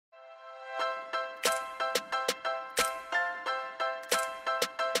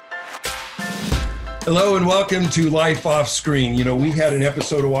Hello and welcome to Life Off Screen. You know, we had an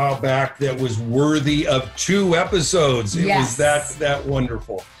episode a while back that was worthy of 2 episodes. It was that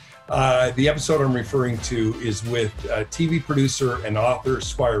wonderful. The episode I'm referring to is with TV producer and author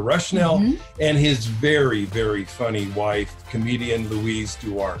SQuire Rushnell and his very, very funny wife, comedian Louise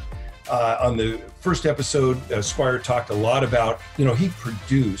DuArt. On the first episode, SQuire talked a lot about, you know, he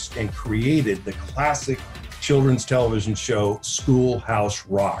produced and created the classic children's television show, Schoolhouse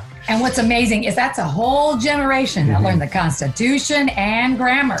Rock. And what's amazing is that's a whole generation that learned the Constitution and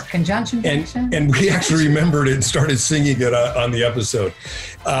grammar, conjunction, function. And we actually remembered it and started singing it on the episode.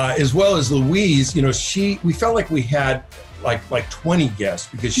 As well as Louise, you know, we felt like we had like 20 guests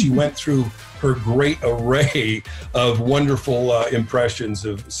because she went through her great array of wonderful impressions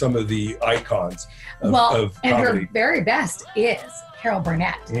of some of the icons of and comedy. Her very best is Carol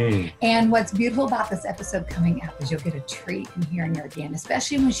Burnett. And what's beautiful about this episode coming up is you'll get a treat in hearing her again,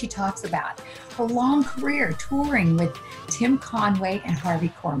 especially when she talks about her long career touring with Tim Conway and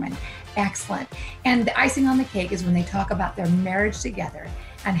Harvey Korman. Excellent. And the icing on the cake is when they talk about their marriage together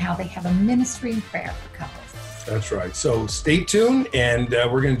and how they have a ministry and prayer for couples. That's right. So stay tuned, and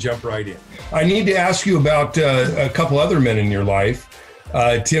we're going to jump right in. I need to ask you about a couple other men in your life.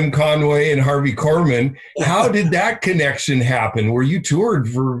 Tim Conway and Harvey Korman. How did that connection happen? Were you toured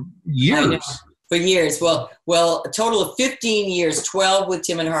for years? I know, for years. Well, a total of 15 years, 12 with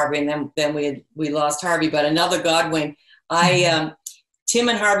Tim and Harvey, and then we lost Harvey. But another Godwink. Tim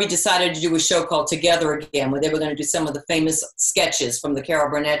and Harvey decided to do a show called Together Again, where they were going to do some of the famous sketches from the Carol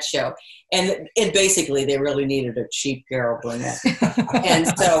Burnett Show. And basically, they really needed a cheap Carol Burnett. And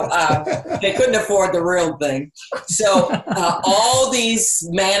so they couldn't afford the real thing. So all these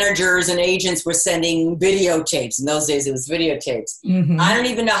managers and agents were sending videotapes. In those days, it was videotapes. I don't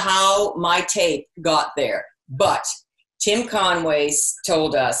even know how my tape got there. But Tim Conway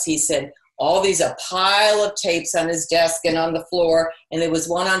told us, he said, a pile of tapes on his desk and on the floor, and there was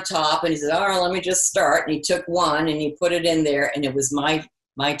one on top, and he said, all right, let me just start. And he took one, and he put it in there, and it was my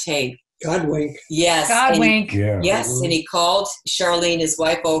tape. Godwink. Yes. Godwink. Yes, and he called Charlene, his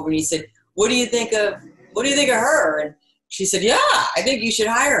wife, over, and he said, what do you think of her? And she said, yeah, I think you should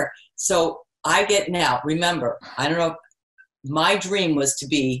hire her. So I get now, remember, I don't know, my dream was to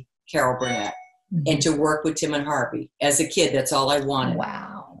be Carol Burnett and to work with Tim and Harvey. As a kid, that's all I wanted.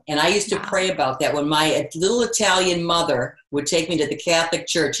 Wow. And I used to pray about that when my little Italian mother would take me to the Catholic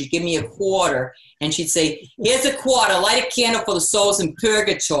Church. She'd give me a quarter, and she'd say, here's a quarter, light a candle for the souls in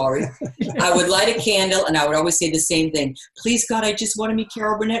purgatory. I would light a candle, and I would always say the same thing. Please, God, I just want to meet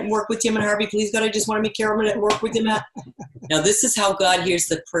Carol Burnett and work with Tim and Harvey. Please, God, I just want to meet Carol Burnett and work with him. Now, this is how God hears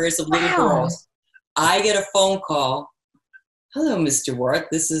the prayers of little girls. I get a phone call. Hello, Mr. DuArt.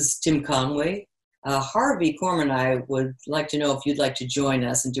 This is Tim Conway. Harvey Korman and I would like to know if you'd like to join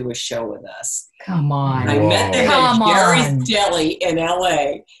us and do a show with us. Come on. I met them at Jerry's Deli in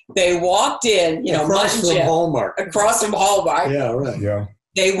L.A. They walked in, across from Hallmark. Across from Hallmark. Yeah, right. Yeah.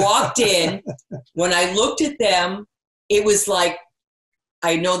 They walked in. When I looked at them, it was like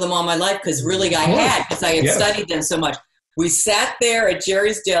I know them all my life because really I had, because I had studied them so much. We sat there at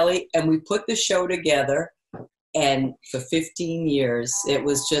Jerry's Deli and we put the show together. And for 15 years, it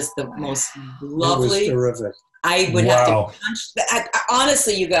was just the most lovely. It was terrific. I would have to punch.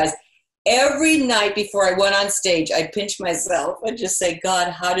 Honestly, you guys, every night before I went on stage, I'd pinch myself and just say, God,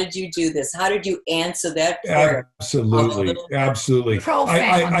 how did you do this? How did you answer that prayer? Absolutely. Absolutely.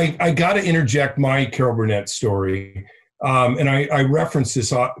 I got to interject my Carol Burnett story. And I reference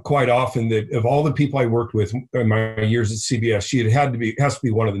this quite often, that of all the people I worked with in my years at CBS, she has to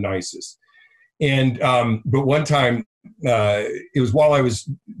be one of the nicest. And but one time, it was while I was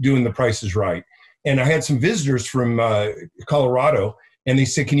doing The Price is Right, and I had some visitors from Colorado, and they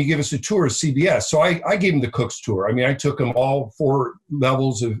said, "Can you give us a tour of CBS?" So I gave them the Cook's tour. I mean, I took them all 4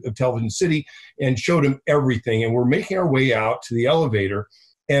 levels of Television City and showed them everything. And we're making our way out to the elevator,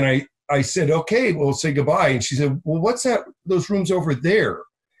 and I said, "Okay, we'll say goodbye." And she said, "Well, what's that? Those rooms over there?"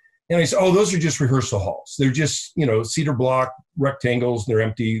 And I said, "Oh, those are just rehearsal halls. They're just cedar block rectangles. They're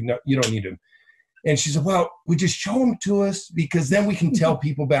empty. No, you don't need them." And she said, "Well, we just show them to us because then we can tell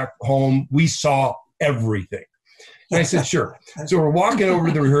people back home we saw everything." And I said, "Sure." So we're walking over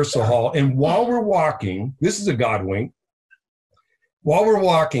to the rehearsal hall. And while we're walking, this is a Godwink. While we're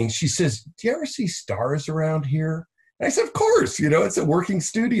walking, she says, "Do you ever see stars around here?" And I said, "Of course, it's a working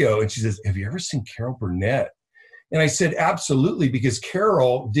studio." And she says, "Have you ever seen Carol Burnett?" And I said, "Absolutely," because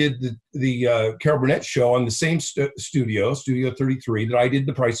Carol did the Carol Burnett show on the same Studio 33, that I did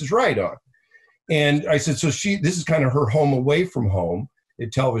The Price is Right on. And I said, so this is kind of her home away from home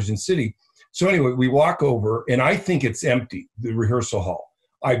at Television City. So anyway, we walk over, and I think it's empty, the rehearsal hall.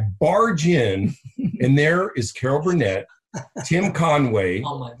 I barge in, and there is Carol Burnett, Tim Conway,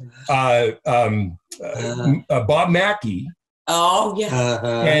 Oh my gosh. Bob Mackey. Oh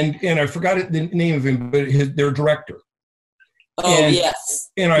yeah. And I forgot the name of him, but their director. Oh yes.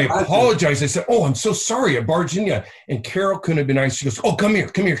 And I apologized. I said, "Oh, I'm so sorry. I barged in you." And Carol couldn't have been nice. She goes, "Oh, come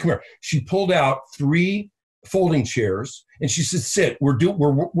here. She pulled out 3 folding chairs and she said, "Sit. We're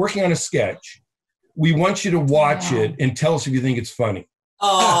working on a sketch. We want you to watch it and tell us if you think it's funny."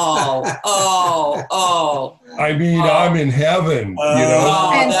 Oh. I mean, I'm in heaven, you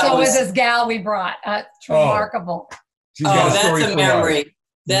know. And so was this gal we brought. It's remarkable. She's got a story that's a memory.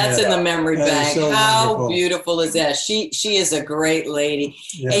 That's in the memory bank. So How wonderful. beautiful is that? She is a great lady.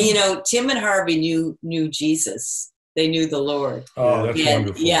 Yeah. And you know, Tim and Harvey knew Jesus. They knew the Lord. Oh, that's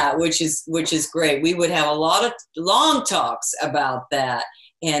wonderful. Yeah, which is great. We would have a lot of long talks about that.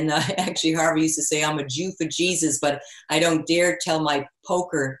 And actually, Harvey used to say, "I'm a Jew for Jesus, but I don't dare tell my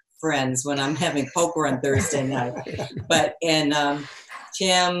poker friends when I'm having poker on Thursday night." But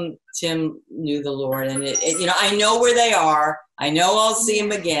Tim knew the Lord, and you know, I know where they are. I know I'll see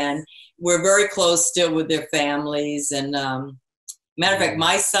them again. We're very close still with their families. And matter of fact,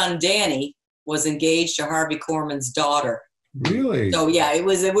 my son Danny was engaged to Harvey Korman's daughter. Really? So yeah,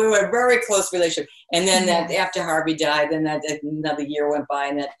 we were a very close relationship. And then that after Harvey died, then that another year went by,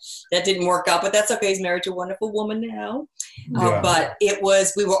 and that didn't work out. But that's okay. He's married to a wonderful woman now. But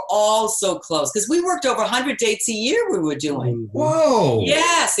we were all so close because we worked over 100 dates a year. We were doing. Whoa.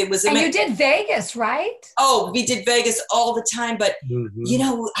 Yes, it was amazing. And you did Vegas, right? Oh, we did Vegas all the time. But you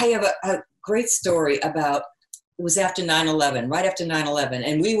know, I have a great story about. It was after 9/11, right after 9/11,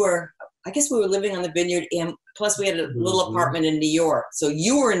 and I guess we were living on the Vineyard, and plus we had a little apartment in New York. So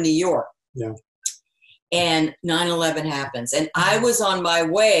you were in New York. Yeah. And 9/11 happens. And I was on my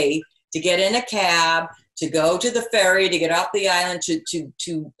way to get in a cab, to go to the ferry, to get off the island, to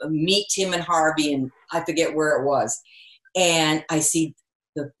meet Tim and Harvey, and I forget where it was. And I see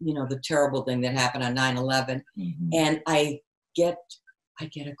the terrible thing that happened on 9/11. And I get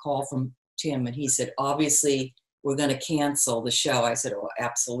a call from Tim, and he said, "Obviously, we're going to cancel the show." I said, "Oh,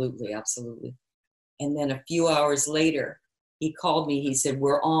 absolutely, absolutely." And then a few hours later, he called me. He said,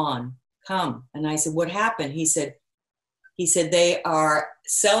 "We're on. Come." And I said, "What happened?" He said, "They are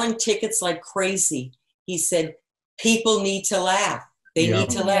selling tickets like crazy." He said, "People need to laugh. They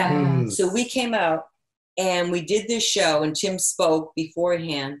need to laugh." So we came out and we did this show, and Tim spoke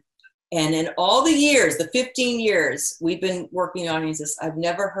beforehand. And in all the years, the 15 years we've been working audiences, I've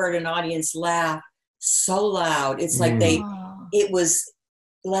never heard an audience laugh so loud. It's like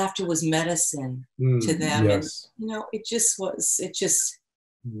laughter was medicine to them. Yes. And, you know, it just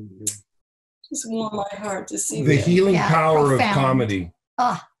warmed my heart to see the that. healing power profound. of comedy.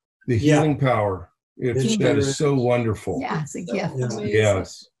 The healing power. That is so wonderful. Yeah, it's a gift.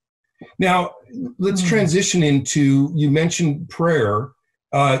 Yes. Now, let's transition into, you mentioned prayer.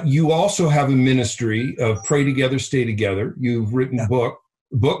 You also have a ministry of Pray Together, Stay Together. You've written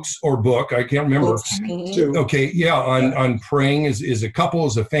books, I can't remember. Okay, on praying as a couple,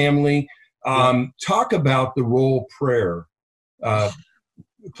 as a family. Talk about the role prayer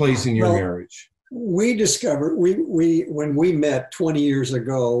plays in your marriage. We discovered, when we met 20 years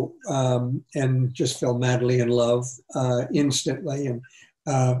ago and just fell madly in love instantly. And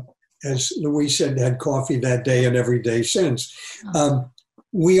as Louise said, had coffee that day and every day since.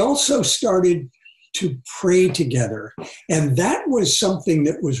 We also started to pray together. And that was something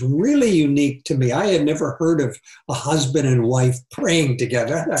that was really unique to me. I had never heard of a husband and wife praying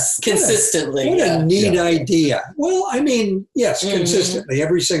together. Consistently. What a neat idea. Well, I mean, yes, consistently,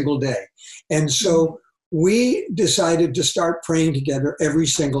 every single day. And so we decided to start praying together every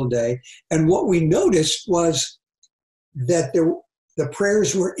single day. And what we noticed was that the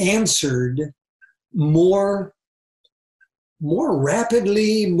prayers were answered more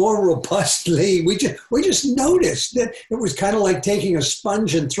rapidly, more robustly. We just noticed that it was kind of like taking a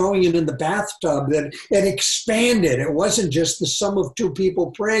sponge and throwing it in the bathtub, that it expanded. It wasn't just the sum of two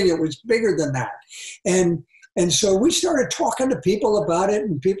people praying. It was bigger than that. And so we started talking to people about it,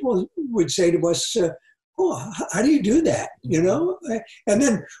 and people would say to us, "Oh, how do you do that?" You know? And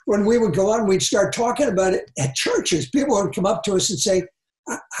then when we would go on, we'd start talking about it at churches. People would come up to us and say,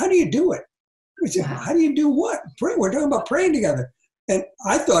 "How do you do it?" We said, "How do you do what?" Pray. We're talking about praying together. And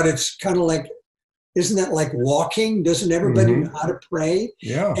I thought it's kind of like, isn't that like walking? Doesn't everybody know how to pray?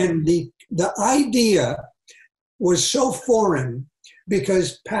 Yeah. And the idea was so foreign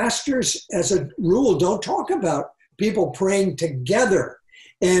because pastors, as a rule, don't talk about people praying together.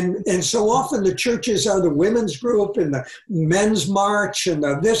 And so often the churches are the women's group and the men's march and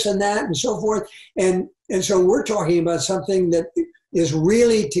the this and that and so forth. And so we're talking about something that is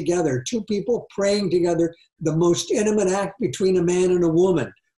really together, two people praying together, the most intimate act between a man and a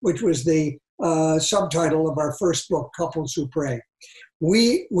woman, which was the subtitle of our first book, Couples Who Pray.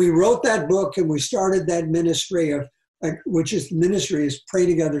 We wrote that book and we started that ministry which is Pray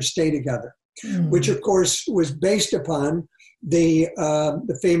Together, Stay Together, which of course was based upon the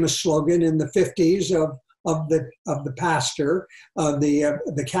famous slogan in the 50s of the pastor,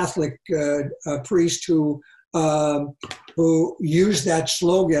 the Catholic priest who used that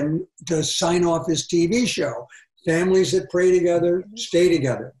slogan to sign off his TV show. Families that pray together, stay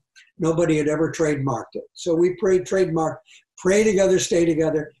together. Nobody had ever trademarked it. So we trademarked, pray together, stay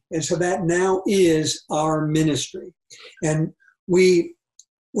together. And so that now is our ministry. And when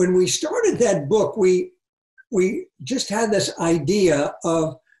we started that book, we just had this idea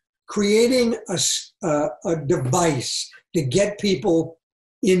of creating a device to get people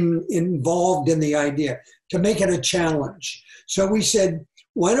involved in the idea, to make it a challenge. So we said,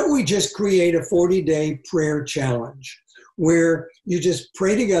 why don't we just create a 40-day prayer challenge where you just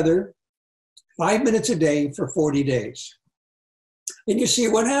pray together 5 minutes a day for 40 days. And you see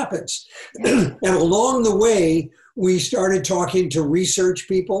what happens. And along the way, we started talking to research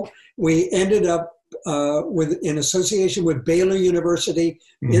people. We ended up in association with Baylor University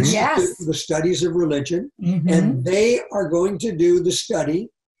Institute for the Studies of Religion. And they are going to do the study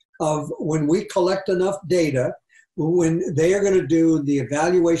of when we collect enough data, when they are going to do the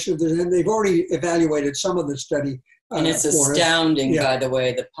evaluation of this, and they've already evaluated some of the study. And it's astounding, by the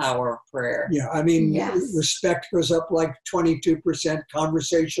way, the power of prayer. Yeah, I mean, respect goes up like 22%,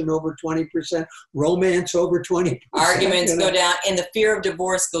 conversation over 20%, romance over 20%. Arguments go down, and the fear of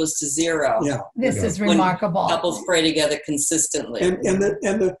divorce goes to zero. Yeah, this is remarkable. When couples pray together consistently. And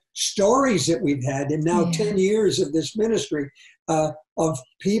the stories that we've had in now 10 years of this ministry, of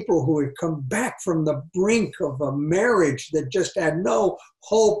people who had come back from the brink of a marriage that just had no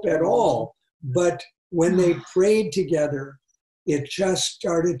hope at all, but when they prayed together, it just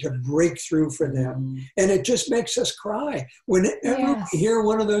started to break through for them. And it just makes us cry. Whenever we hear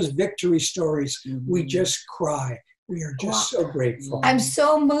one of those victory stories, we just cry. We are just so grateful. I'm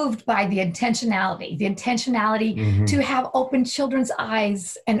so moved by the intentionality to have open children's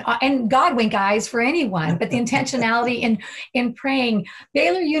eyes and Godwink eyes for anyone, but the intentionality in praying.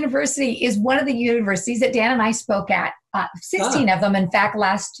 Baylor University is one of the universities that Dan and I spoke at, 16 of them, in fact,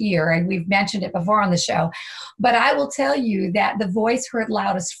 last year, and we've mentioned it before on the show. But I will tell you that the voice heard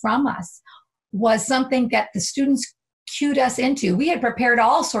loudest from us was something that the students cued us into. We had prepared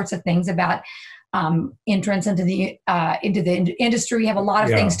all sorts of things about entrance into the industry. We have a lot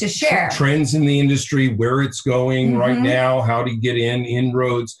of things to share. Trends in the industry, where it's going right now, how to get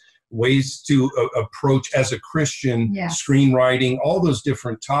inroads, ways to approach as a Christian, screenwriting, all those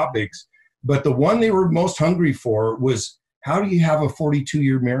different topics. But the one they were most hungry for was, how do you have a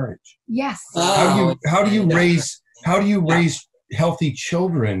 42-year marriage? Yes. How do you raise healthy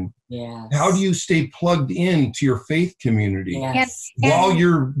children? Yes. How do you stay plugged into your faith community while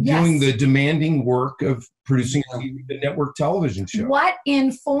you're doing the demanding work of producing the network television show? What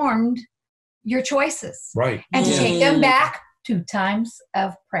informed your choices? Right. And to take them back to times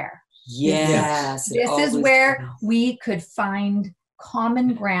of prayer. Yes. This is where we could find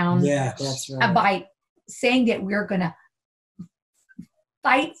common ground that's right. by saying that we're going to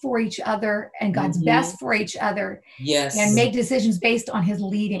fight for each other and God's best for each other, and make decisions based on His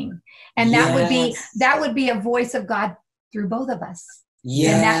leading, and that would be a voice of God through both of us.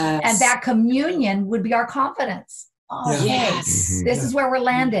 And that communion would be our confidence. This is where we're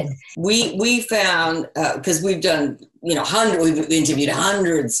landed. We found, because we've done we've interviewed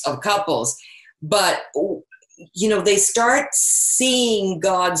hundreds of couples, but they start seeing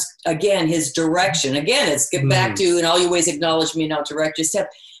God's, His direction. It's get back to, in all your ways acknowledge me and I'll direct your step.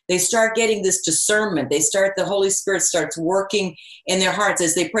 They start getting this discernment. The Holy Spirit starts working in their hearts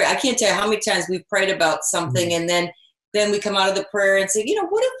as they pray. I can't tell you how many times we've prayed about something and then we come out of the prayer and say,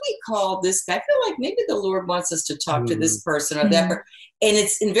 what if we call this guy? I feel like maybe the Lord wants us to talk to this person or that person. And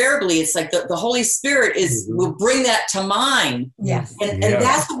it's invariably, it's like the Holy Spirit will bring that to mind. And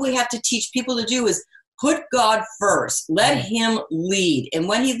that's what we have to teach people to do, is put God first. Let Him lead. And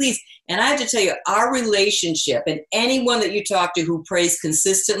when He leads, and I have to tell you, our relationship, and anyone that you talk to who prays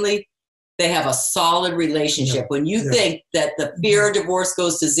consistently, they have a solid relationship. When you think that the fear of divorce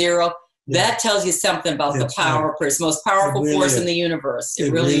goes to zero, that tells you something about the power of prayer. It's the most powerful force in the universe.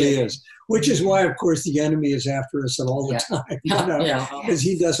 It really is. Which is why, of course, the enemy is after us all the time, because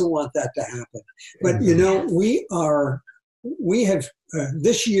he doesn't want that to happen. But, we have,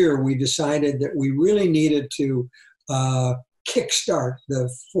 this year we decided that we really needed to kickstart the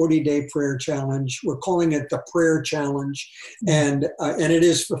 40-day prayer challenge. We're calling it the prayer challenge, and it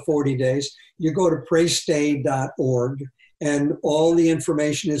is for 40 days. You go to praystay.org, and all the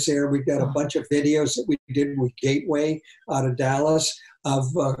information is there. We've got a bunch of videos that we did with Gateway out of Dallas of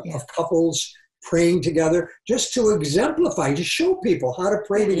couples praying together, just to exemplify, to show people how to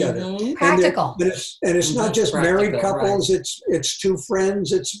pray together. Practical. And it's not just married couples. Right. It's two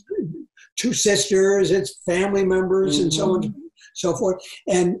friends. It's two sisters. It's family members, and so on and so forth.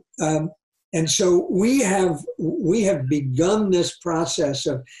 And so we have begun this process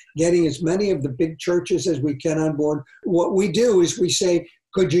of getting as many of the big churches as we can on board. What we do is we say,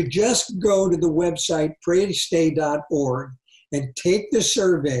 could you just go to the website praystay.org and take the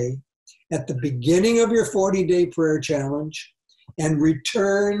survey at the beginning of your 40-day prayer challenge, and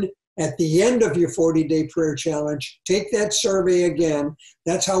return at the end of your 40-day prayer challenge. Take that survey again.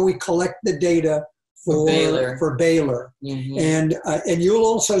 That's how we collect the data for Baylor. And you'll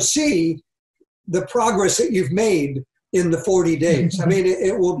also see the progress that you've made in the 40 days. I mean,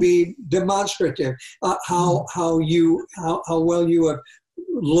 it will be demonstrative how well you have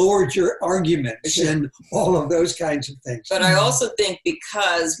lowered your arguments and all of those kinds of things. But I also think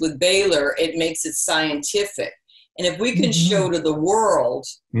because with Baylor, it makes it scientific. And if we can show to the world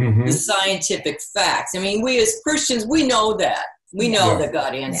the scientific facts, I mean, we as Christians, we know that. We know that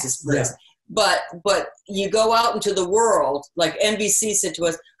God answers prayers. But you go out into the world, like NBC said to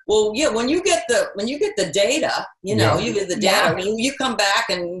us, well, yeah, when you get the data, you get the data, you come back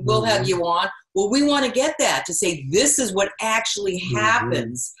and we'll have you on. Well, we want to get that to say this is what actually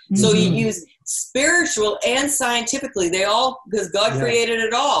happens. So you use spiritual and scientifically. They all, because God created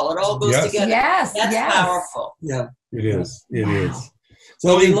it all. It all goes together. Yes, that's powerful. Yeah, it is. It is.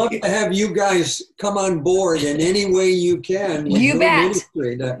 So we'd love to have you guys come on board in any way you can. You bet.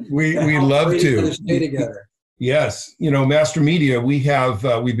 We love to stay together. Yes, Master Media. We've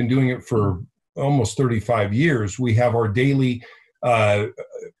been doing it for almost 35 years. We have our daily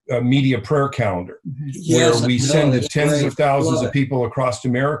media prayer calendar, where we send to tens of thousands of people across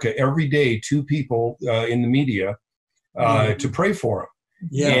America every day, 2 people in the media to pray for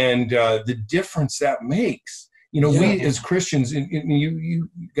them, and the difference that makes. We as Christians, and you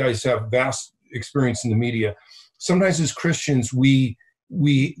guys have vast experience in the media. Sometimes as Christians, we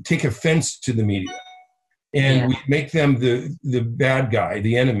take offense to the media, and we make them the bad guy,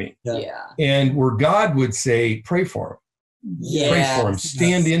 the enemy. And where God would say, pray for them. Pray for them.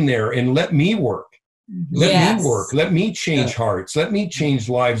 Stand in there and let me work. Let me work. Let me change hearts. Let me change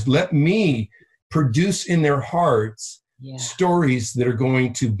lives. Let me produce in their hearts stories that are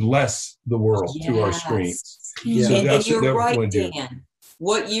going to bless the world through our screens. So and you're right, Dan.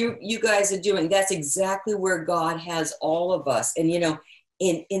 What you guys are doing, that's exactly where God has all of us. And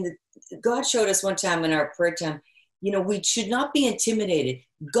God showed us one time in our prayer time, we should not be intimidated.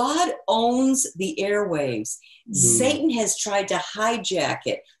 God owns the airwaves. Satan has tried to hijack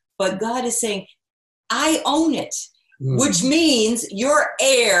it, but God is saying, I own it, which means you're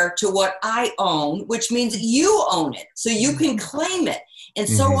heir to what I own, which means you own it, so you can claim it. And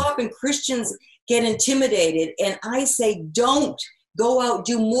so often Christians get intimidated, and I say, don't go out,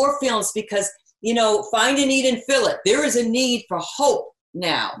 do more films, because, find a need and fill it. There is a need for hope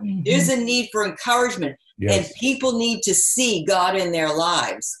now. There's a need for encouragement. And people need to see God in their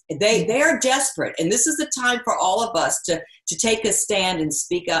lives. They're desperate. And this is the time for all of us to take a stand and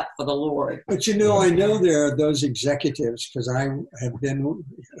speak up for the Lord. But I know there are those executives, because I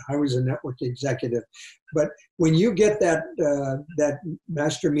was a network executive. But when you get that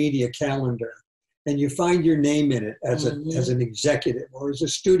master media calendar, and you find your name in it as an executive, or as a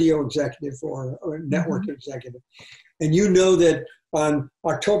studio executive, or a network executive, and you know that on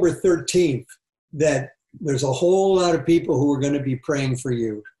October 13th, that there's a whole lot of people who are going to be praying for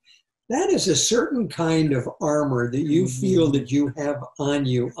you. That is a certain kind of armor that you feel that you have on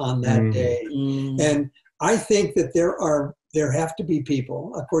you on that day. And I think that there have to be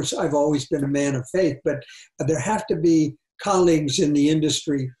people. Of course, I've always been a man of faith, but there have to be colleagues in the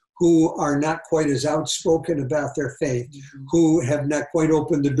industry who are not quite as outspoken about their faith, who have not quite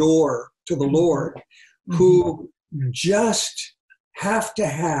opened the door to the Lord, who just have to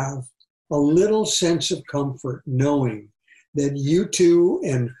have a little sense of comfort knowing that you two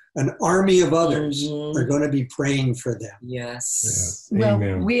and an army of others are going to be praying for them. Yes. Well,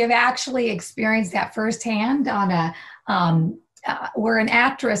 we have actually experienced that firsthand on we're an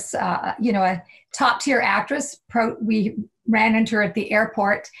actress, a top tier actress. We ran into her at the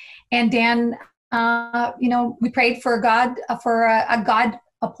airport, and Dan, we prayed for God, for a God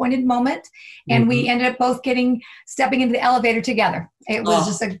appointed moment, and we ended up both stepping into the elevator together. It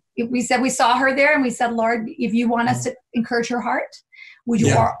was we said we saw her there, and we said, Lord, if you want us to encourage her heart, would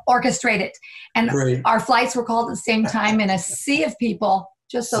you orchestrate it? And our flights were called at the same time in a sea of people,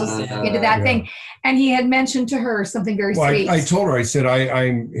 just so into that thing. And he had mentioned to her something very sweet. I told her, I said,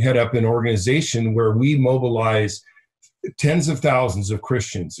 I head up an organization where we mobilize tens of thousands of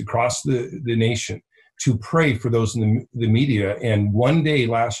Christians across the nation to pray for those in the media. And one day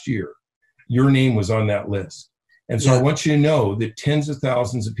last year, your name was on that list. And so I want you to know that tens of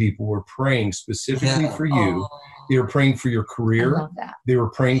thousands of people were praying specifically for you. They were praying for your career. They were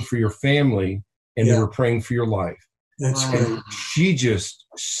praying for your family, and they were praying for your life. That's great. She just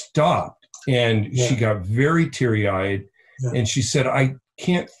stopped, and she got very teary-eyed. And she said, I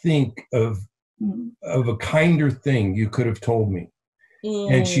can't think of a kinder thing you could have told me.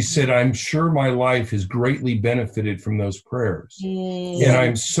 And she said, I'm sure my life has greatly benefited from those prayers. And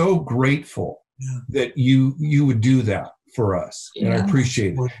I'm so grateful that you would do that for us. And I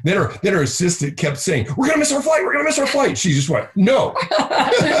appreciate it. Then her assistant kept saying, we're going to miss our flight. We're going to miss our flight. She just went, no.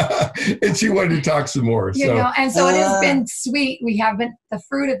 And she wanted to talk some more. You know, and so it has been sweet. We have been the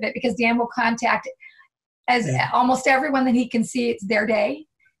fruit of it, because Dan will contact almost everyone that he can see. It's their day.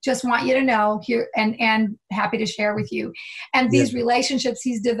 Just want you to know here, and happy to share with you. And these relationships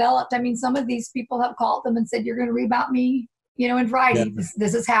he's developed. I mean, some of these people have called them and said, you're going to read about me, you know, in Variety.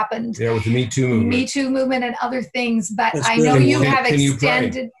 This has happened. Yeah, with the Me Too movement. Me Too movement and other things. But I know you have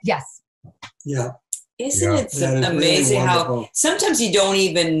extended. Yes. Yeah. Isn't it amazing how sometimes you don't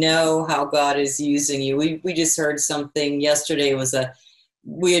even know how God is using you? We just heard something yesterday.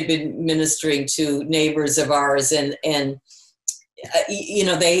 We had been ministering to neighbors of ours, and you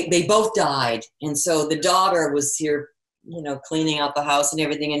know, they both died. And so the daughter was here, you know, cleaning out the house and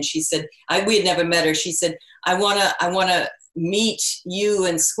everything. And she said, we had never met her. She said, I want to meet you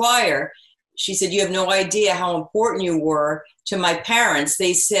and SQuire. She said, you have no idea how important you were to my parents.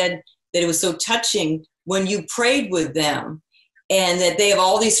 They said that it was so touching when you prayed with them, and that they have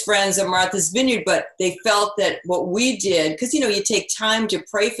all these friends at Martha's Vineyard, but they felt that what we did, because, you know, you take time to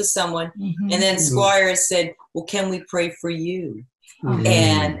pray for someone. And then SQuire said, well, can we pray for you?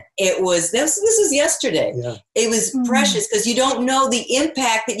 And it was, this was yesterday. It was precious, because you don't know the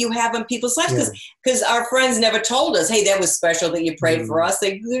impact that you have on people's lives, because our friends never told us, hey, that was special that you prayed for us.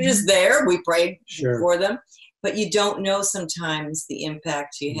 They're just there. We prayed for them. But you don't know sometimes the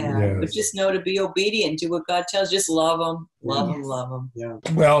impact you have. But just know to be obedient, do what God tells. Just love them, love them.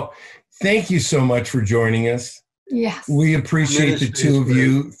 Well, thank you so much for joining us. Yes. We appreciate the two of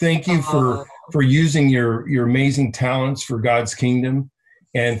you. Thank you for using your amazing talents for God's kingdom.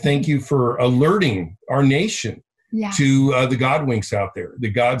 And thank you for alerting our nation to the Godwinks out there.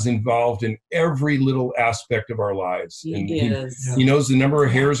 The God's involved in every little aspect of our lives. He knows the number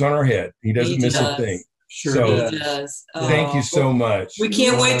of hairs on our head. He doesn't miss a thing. Sure he does. Thank you so much. We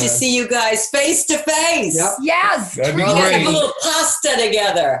can't wait to see you guys face to face. Yes. That'd be We'll great. have a little pasta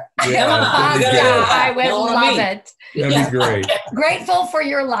together. Come on, I would love it. That'd be great. Grateful for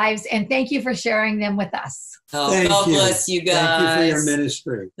your lives, and thank you for sharing them with us. God bless you guys. Thank you for your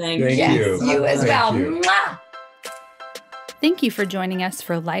ministry. Thank you. You as well. Mwah. Thank you for joining us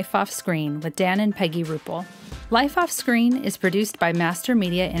for Life Off Screen with Dan and Peggy Ruppel. Life Off Screen is produced by Master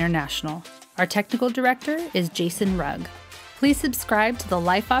Media International. Our technical director is Jason Rugg. Please subscribe to the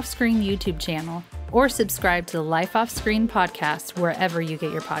Life Off Screen YouTube channel, or subscribe to the Life Off Screen podcast wherever you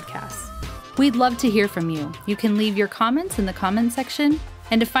get your podcasts. We'd love to hear from you. You can leave your comments in the comment section,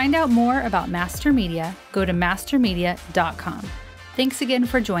 and to find out more about Master Media, go to mastermedia.com. Thanks again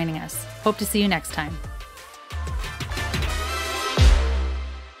for joining us. Hope to see you next time.